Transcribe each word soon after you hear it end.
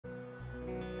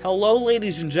Hello,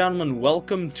 ladies and gentlemen.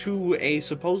 Welcome to a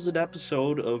supposed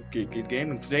episode of Good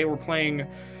Gaming. Today we're playing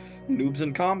Noobs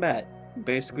in Combat.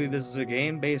 Basically, this is a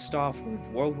game based off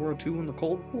of World War II and the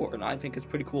Cold War, and I think it's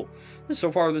pretty cool.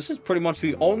 So far, this is pretty much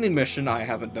the only mission I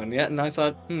haven't done yet, and I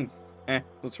thought,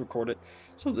 let's record it.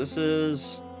 So this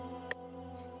is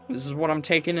what I'm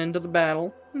taking into the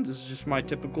battle. This is just my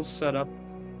typical setup.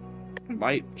 I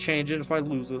might change it if I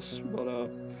lose this,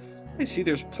 but I see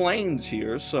there's planes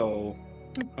here, so.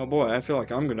 Oh boy, I feel like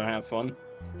I'm gonna have fun.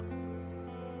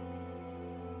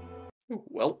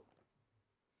 Well.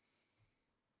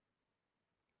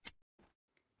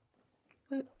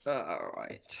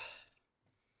 Alright.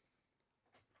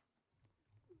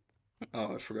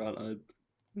 Oh, I forgot.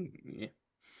 Yeah.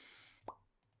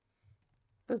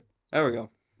 There we go.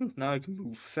 Now I can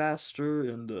move faster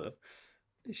and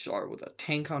start with a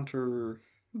tank hunter.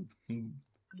 I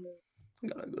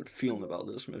got a good feeling about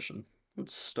this mission.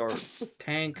 Let's start with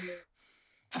tank,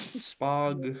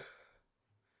 spog.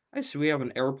 I see we have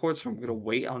an airport, so I'm gonna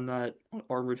wait on that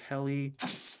armored heli,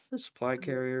 the supply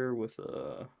carrier with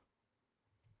a.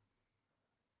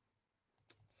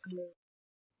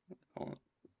 Oh,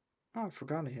 I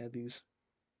forgot I had these.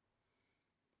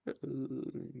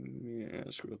 Yeah,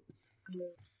 screw it.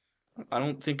 I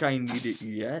don't think I need it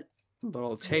yet, but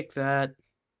I'll take that.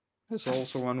 This will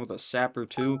also run with a sapper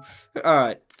too.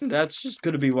 Alright, that's just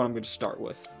gonna be what I'm gonna start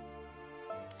with.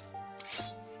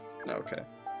 Okay.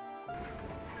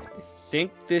 I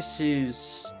think this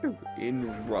is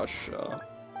in Russia.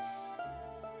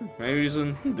 Main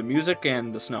reason, the music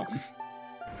and the snow.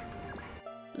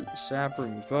 Sapper,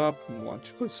 move up, want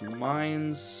to put some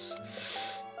mines.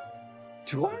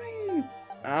 Do I?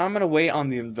 I'm gonna wait on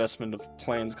the investment of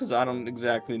planes because I don't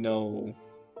exactly know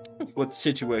what the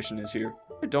situation is here.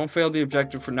 Don't fail the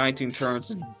objective for 19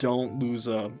 turns and don't lose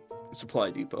a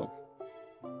supply depot.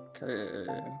 Okay.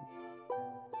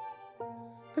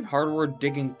 And hardware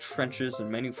digging trenches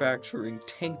and manufacturing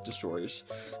tank destroyers.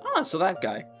 Ah, so that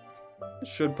guy.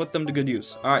 Should put them to good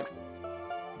use. Alright.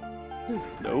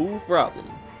 No problem.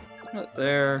 Right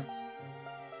there.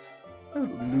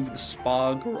 Move the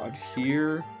spog around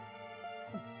here.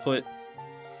 Put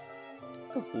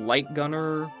a light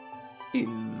gunner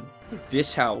in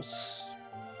this house.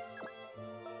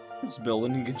 This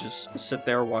building, you can just sit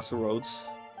there and watch the roads.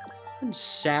 And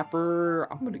sapper,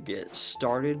 I'm gonna get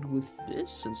started with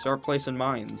this and start placing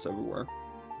mines everywhere.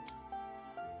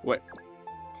 Wait,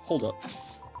 hold up.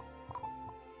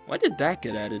 Why did that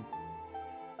get added?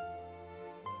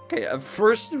 Okay, at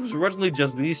first it was originally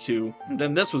just these two, and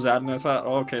then this was added, and I thought,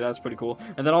 oh, okay, that's pretty cool.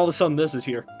 And then all of a sudden this is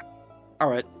here.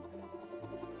 Alright.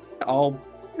 I'll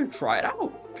try it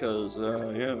out, because, yeah,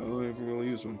 I never really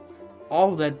use them.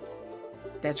 Oh,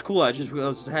 that's cool. I just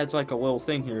realized it has like a little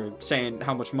thing here saying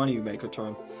how much money you make a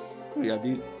turn. Yeah,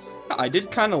 I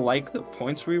did kind of like the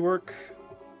points rework,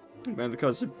 man,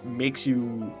 because it makes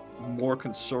you more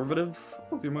conservative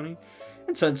with your money.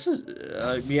 And since,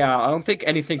 yeah, I don't think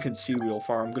anything can see real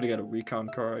far. I'm gonna get a recon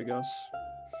car, I guess.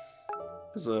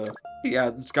 Cause yeah,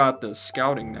 it's got the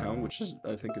scouting now, which is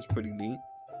I think is pretty neat.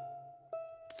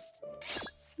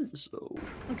 So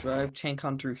I'll drive tank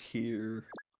hunter here.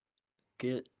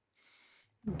 Get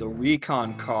the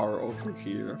recon car over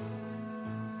here.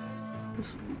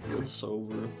 Let's move this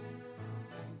over.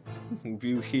 Move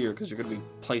you here because you're gonna be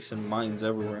placing mines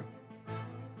everywhere.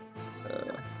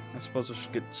 I suppose I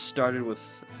should get started with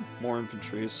more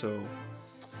infantry. So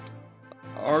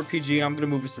RPG, I'm gonna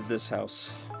move it to this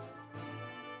house.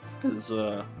 Because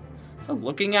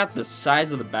looking at the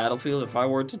size of the battlefield, if I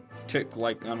were to take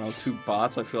like I don't know 2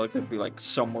 bots, I feel like they'd be like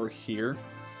somewhere here.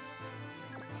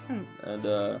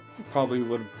 And probably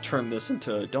would turn this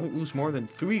into don't lose more than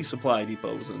 3 supply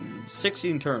depots in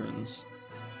 16 turns.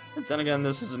 And then again,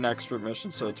 this is an expert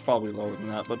mission, so it's probably lower than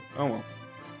that, but oh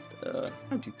well.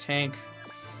 Empty tank.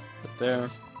 Put there.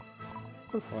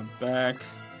 Put one back.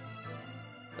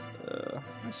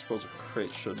 I suppose a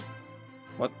crate should.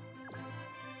 What?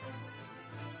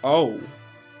 Oh.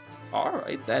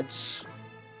 Alright, that's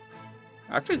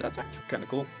actually kind of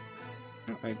cool.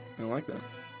 I like that.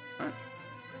 Alright.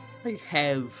 I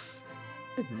have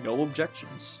no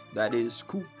objections. That is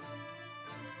cool.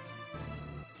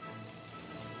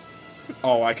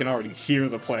 Oh, I can already hear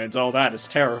the planes. Oh, that is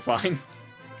terrifying.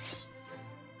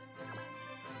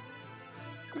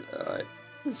 Alright.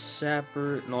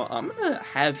 Sapper. No, I'm gonna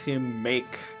have him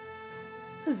make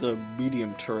the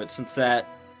medium turret since that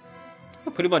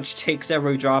pretty much takes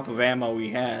every drop of ammo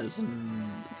he has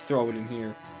and throw it in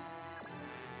here.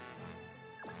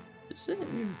 Is it?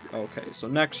 Okay, so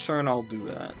next turn I'll do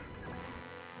that.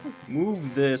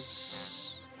 Move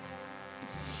this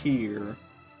here.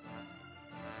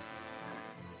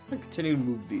 I continue to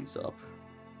move these up.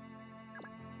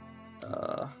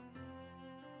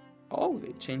 Oh,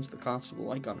 they changed the cost of the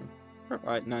light gunner.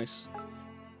 Alright, nice.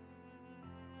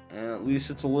 And at least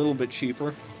it's a little bit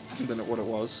cheaper than what it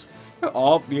was.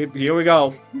 Oh, here we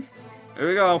go. Here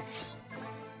we go.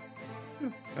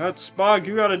 That's Spog,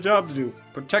 you got a job to do.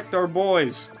 Protect our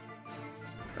boys.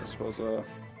 I suppose,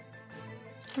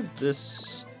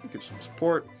 this gives some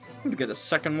support. I'm gonna get a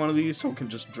second one of these so we can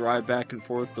just drive back and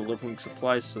forth delivering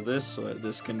supplies to this, so that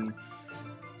this can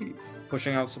be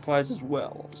pushing out supplies as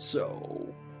well.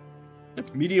 So,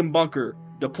 medium bunker,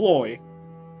 deploy.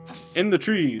 In the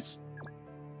trees.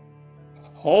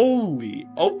 Holy,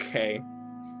 okay.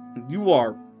 You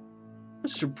are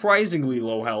surprisingly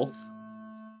low health.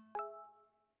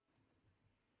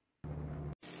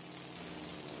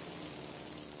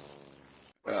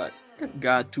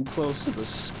 Got too close to the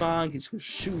Spog. He's gonna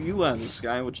shoot you out of the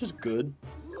sky, which is good.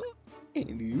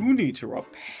 And you need to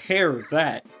repair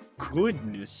that.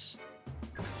 Goodness.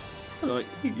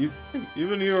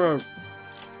 Even you're.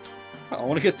 I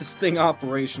want to get this thing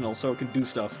operational so it can do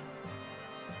stuff.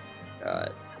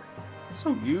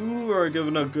 So you are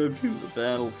given a good view of the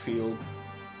battlefield.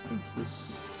 What's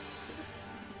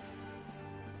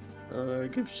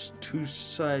this? Gives two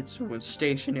sides when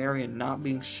stationary and not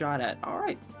being shot at.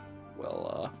 Alright.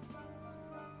 Well,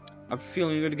 I'm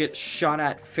feeling you're gonna get shot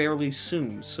at fairly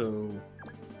soon, so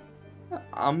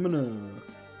I'm gonna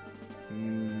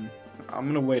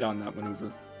wait on that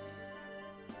maneuver.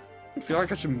 I feel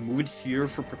like I should move it here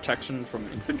for protection from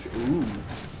infantry. Ooh.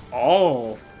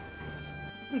 Oh.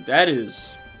 That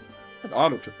is an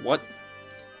auto trip. What?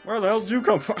 Where the hell did you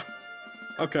come from?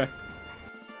 Okay.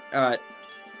 Alright.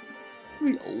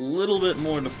 Be a little bit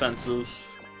more defensive.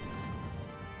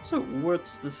 So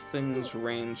what's this thing's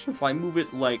range? If I move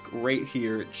it like right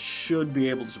here, it should be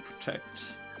able to protect.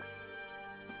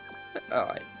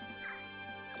 Alright.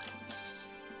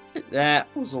 That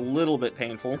was a little bit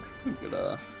painful. I'm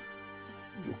gonna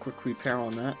do a quick repair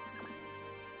on that.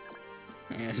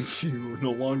 And you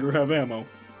no longer have ammo.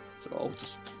 So I'll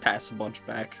just pass a bunch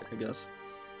back, I guess.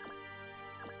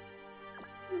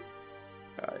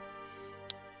 Alright.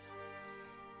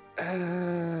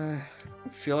 I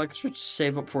feel like I should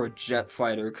save up for a jet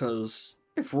fighter, because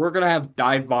if we're gonna have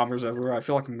dive bombers everywhere, I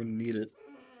feel like I'm gonna need it.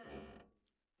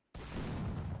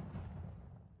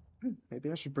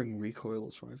 Maybe I should bring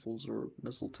recoilless rifles or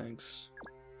missile tanks.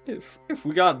 If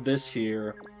we got this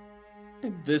here,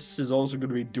 this is also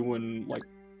gonna be doing like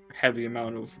heavy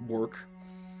amount of work.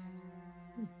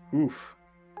 Oof.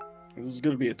 This is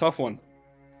gonna be a tough one.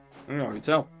 I don't know, you can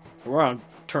tell. We're on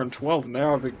turn 12 and they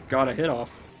already got a hit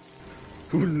off.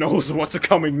 Who knows what's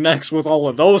coming next with all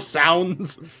of those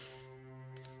sounds?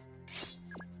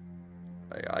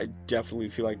 I definitely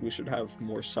feel like we should have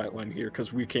more sightline here,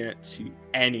 because we can't see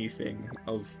anything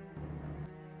of...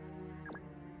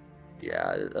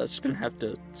 Yeah, that's gonna have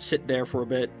to sit there for a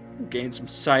bit, gain some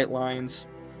sight lines.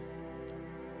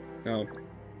 No.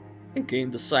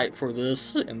 Gain the sight for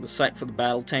this, and the sight for the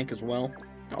battle tank as well.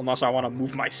 Unless I want to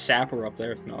move my sapper up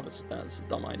there. No, that's a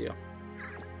dumb idea.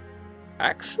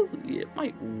 Actually, it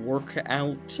might work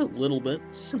out a little bit,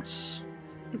 since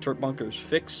the turret bunker's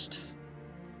fixed.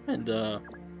 And,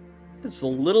 it's a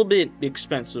little bit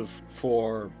expensive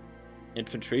for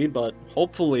infantry, but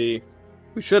hopefully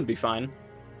we should be fine.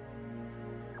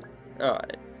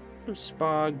 Alright,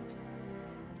 Spog.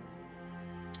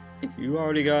 If you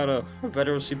already got a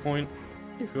Veteracy point,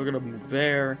 if you're gonna move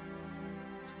there,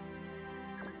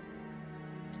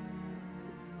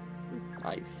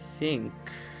 I think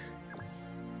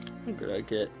I'm gonna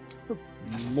get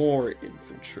more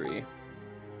infantry,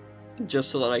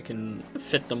 just so that I can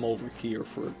fit them over here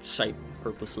for sight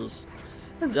purposes.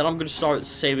 And then I'm gonna start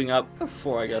saving up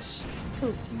for, I guess,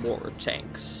 more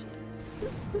tanks.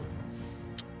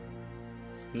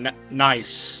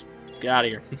 Nice. Get out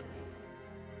of here.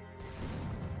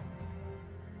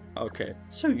 Okay,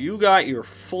 so you got your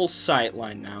full sight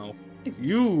line now.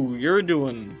 You're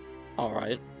doing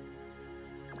alright.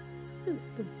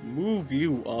 Move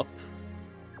you up.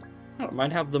 I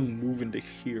might have them move into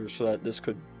here so that this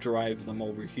could drive them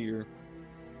over here.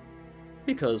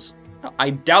 Because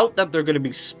I doubt that they're going to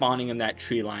be spawning in that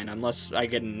tree line unless I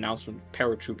get an announcement of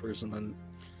paratroopers, and then...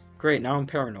 Great, now I'm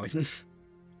paranoid.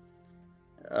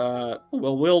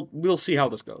 Well, we'll see how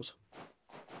this goes.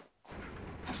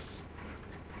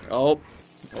 Oh,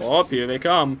 here they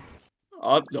come.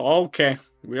 Oh, okay,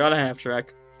 we got a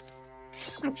half-track.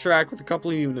 Half-track with a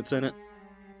couple of units in it.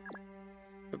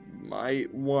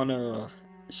 Might wanna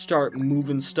start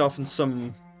moving stuff in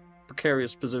some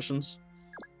precarious positions.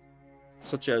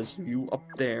 Such as you up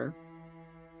there.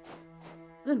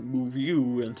 and move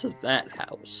you into that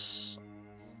house.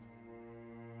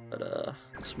 But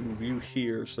let's move you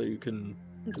here so you can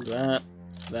do that,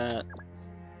 that.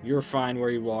 You're fine where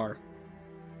you are.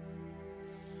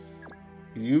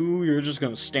 You're just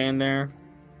gonna stand there,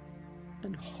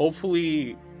 and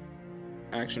hopefully,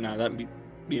 actually, now that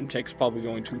beam tank's probably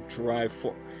going to drive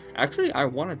for. Actually, I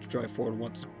wanted to drive forward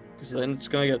once, because then it's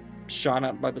gonna get shot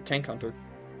at by the tank hunter,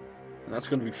 and that's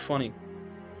gonna be funny.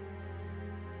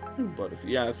 But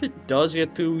if it does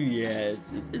get through, yeah,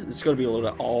 it's gonna be a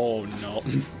little bit. Oh no.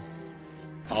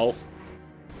 Oh.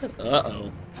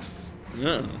 Uh-oh.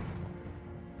 No.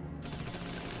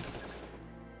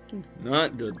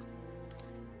 Not good.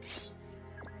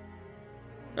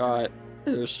 Alright.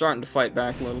 They're starting to fight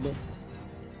back a little bit.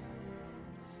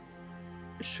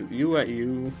 Shoot you at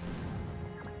you.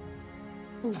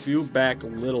 Move you back a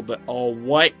little bit. Oh,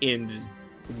 what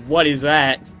is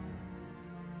that?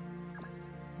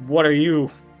 What are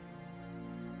you?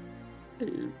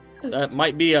 That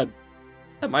might be an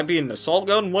assault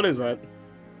gun? What is that?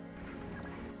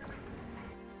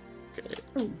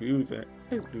 Okay, move that.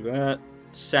 Do that.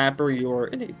 Sapper, you're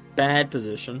in a bad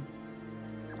position.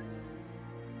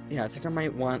 Yeah, I think I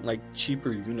might want, like,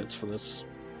 cheaper units for this.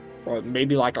 Or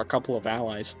maybe, like, a couple of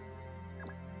allies.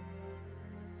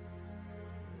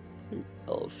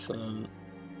 Elephant.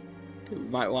 We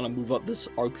might want to move up this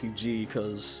RPG,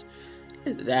 because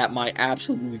that might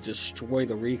absolutely destroy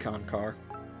the recon car.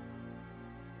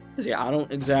 Because, yeah, I don't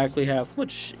exactly have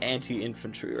much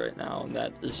anti-infantry right now, and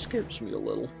that just scares me a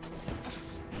little.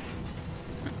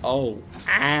 Oh,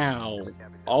 ow.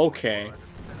 Okay.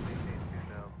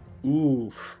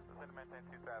 Oof.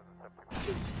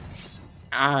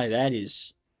 Ah, that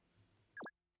is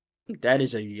a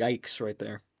yikes right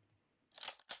there.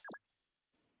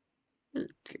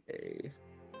 Okay.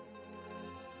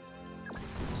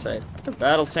 Say, the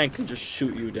battle tank can just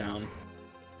shoot you down.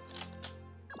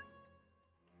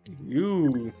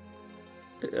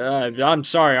 I'm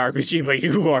sorry, RPG, but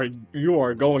you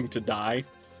are going to die.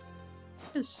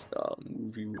 Just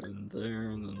move you in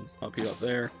there and then up you up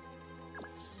there.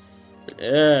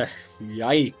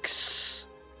 Yikes.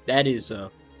 That is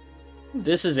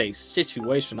this is a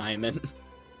situation I am in.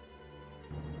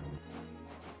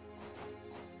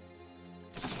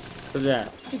 For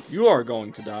that, you are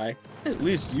going to die. At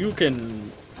least you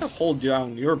can hold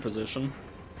down your position.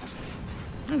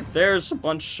 There's a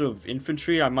bunch of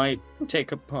infantry. I might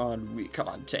take upon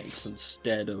recon tanks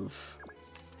instead of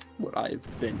what I've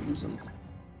been using.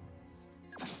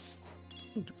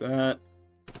 Do that.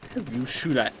 You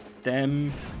shoot at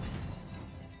them.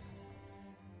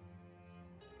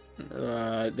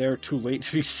 They're too late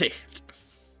to be saved.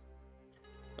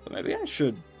 Maybe I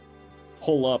should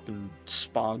pull up and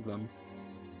spog them.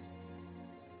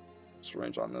 What's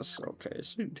range on this? Okay,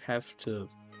 so you'd have to...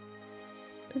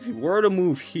 If you were to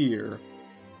move here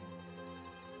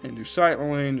and do sight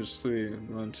lane, just 3,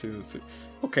 1, 2, 3.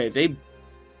 Okay,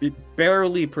 it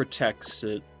barely protects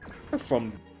it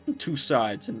from 2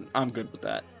 sides, and I'm good with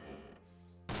that.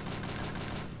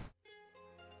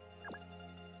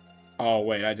 Oh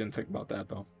wait, I didn't think about that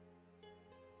though.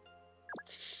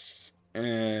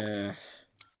 I'm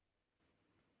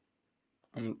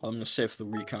gonna save the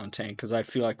recon tank because I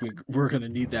feel like we're gonna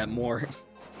need that more.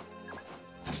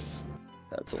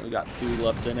 That's only got 3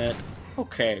 left in it.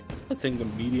 Okay, I think the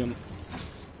medium.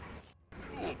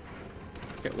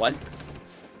 Okay, what?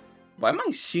 Why am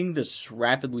I seeing this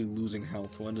rapidly losing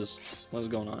health? What is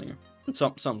going on here?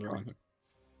 Something's wrong here.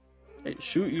 Hey,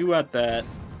 shoot you at that.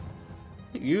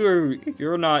 You're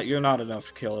not enough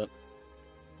to kill it.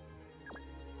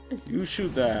 You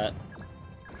shoot that.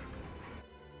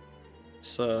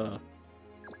 So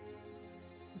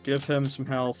give him some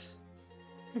health.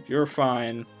 You're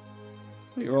fine.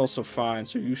 You're also fine,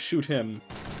 so you shoot him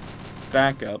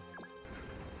back up.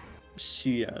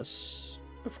 CS.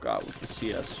 I forgot what the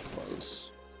CS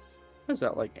was. Is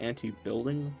that like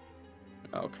anti-building?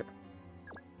 Okay.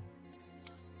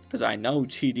 Because I know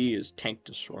TD is tank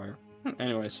destroyer.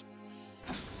 Anyways.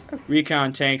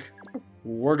 Recon tank.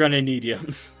 We're gonna need you.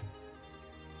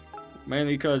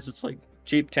 Mainly because it's like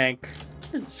cheap tank.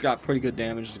 It's got pretty good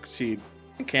damage, as you can see.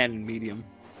 Cannon medium.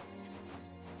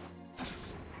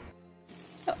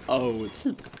 Oh, it's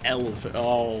an elephant.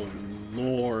 Oh,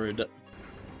 Lord. It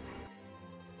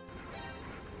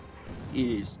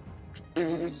is.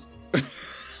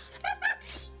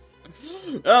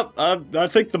 Yep, I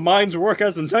think the mines work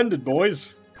as intended,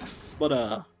 boys. But,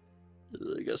 I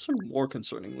guess more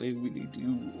concerningly, we need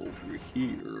you over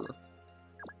here.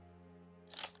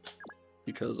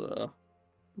 Because, I'm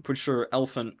pretty sure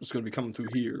Elephant is going to be coming through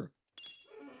here.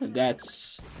 And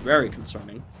that's very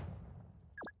concerning.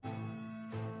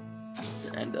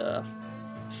 And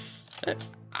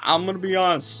I'm gonna be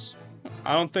honest.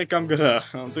 I don't think I'm gonna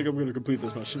complete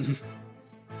this mission.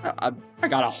 I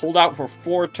gotta hold out for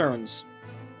 4 turns.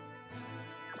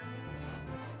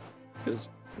 Because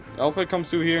Alpha comes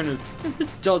through here and it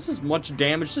does as much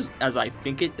damage as I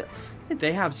think it does.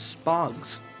 They have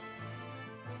Spogs.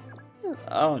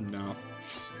 Oh no.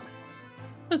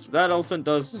 If that elephant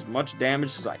does as much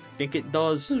damage as I think it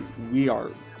does, we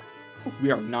are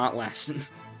not lasting.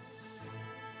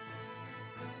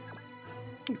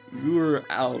 You're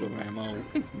out of ammo.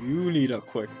 You need a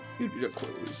quick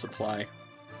resupply.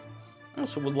 I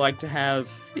also would like to have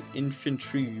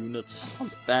infantry units on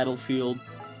the battlefield,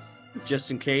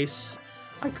 just in case.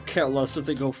 I could care less if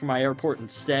they go for my airport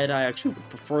instead. I actually would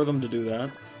prefer them to do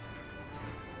that.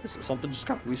 This is something just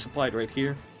got resupplied right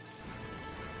here.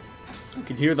 You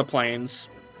can hear the planes.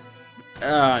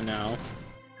 Ah, no.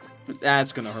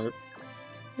 That's gonna hurt.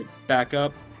 Back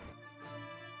up.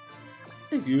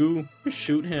 You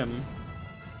shoot him.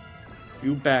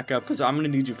 You back up, because I'm gonna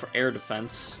need you for air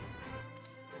defense.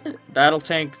 Battle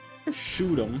tank,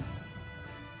 shoot him.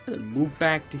 And then move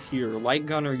back to here. Light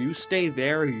gunner, you stay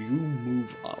there, you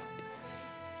move up.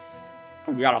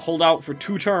 We gotta hold out for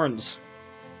 2 turns.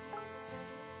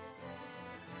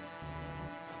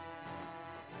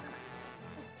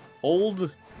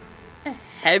 Hold a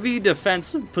heavy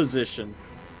defensive position.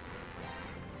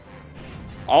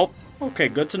 Oh, okay,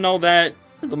 good to know that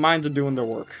the mines are doing their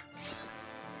work.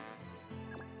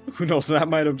 Who knows, that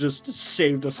might have just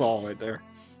saved us all right there.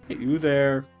 You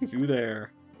there, you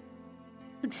there.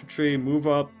 Infantry, move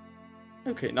up.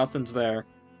 Okay, nothing's there.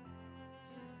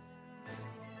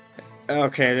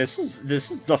 Okay, this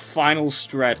is the final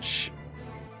stretch.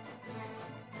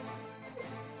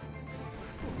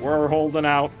 We're holding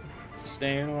out.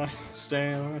 Staying alive,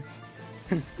 staying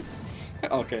alive.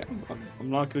 Okay, I'm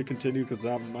not gonna continue because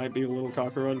that might be a little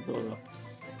cockroach,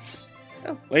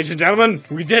 but ladies and gentlemen,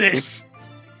 we did it!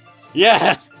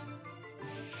 Yeah!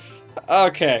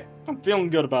 Okay, I'm feeling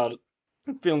good about it.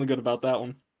 I'm feeling good about that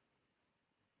one.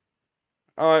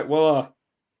 Alright, well,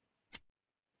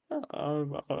 I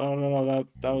don't know,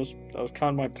 that was kind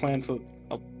of my plan for,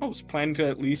 I was planning to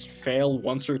at least fail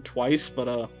once or twice,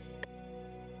 but,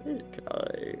 can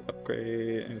I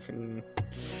upgrade anything?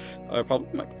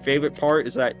 Probably my favorite part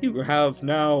is that you have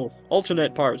now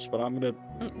alternate parts, but I'm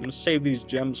gonna save these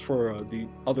gems for the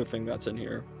other thing that's in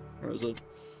here. Or is it?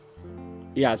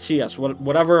 Yeah, CS.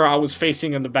 Whatever I was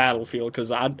facing in the battlefield, because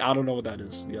I don't know what that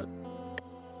is yet.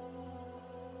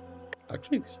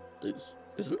 Actually,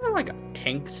 isn't there like a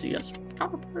tank CS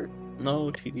counterpart? No,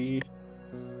 TD.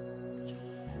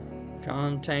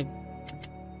 Con tank.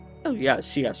 Oh yeah,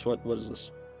 CS. What is this?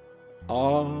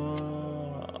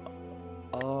 Oh,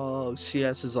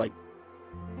 CS is like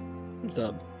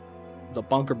the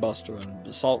bunker buster and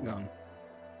assault gun.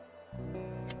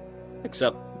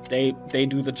 Except they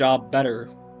do the job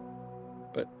better.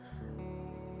 But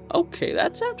okay,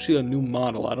 that's actually a new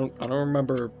model. I don't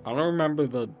remember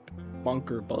the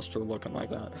bunker buster looking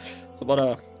like that. But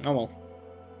oh well.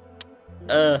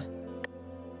 I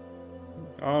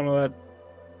don't know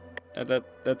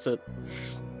that's it.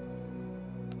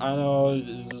 I know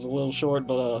this is a little short,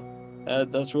 but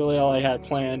that's really all I had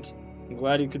planned. I'm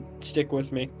glad you could stick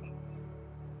with me.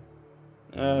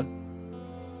 Oh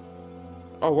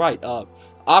right,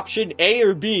 option A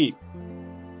or B?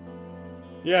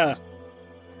 Yeah.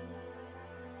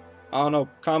 I don't know,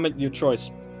 comment your choice.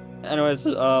 Anyways,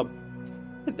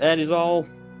 that is all.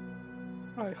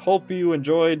 I hope you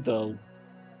enjoyed the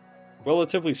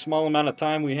relatively small amount of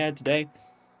time we had today.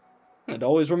 And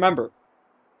always remember,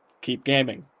 keep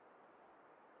gaming.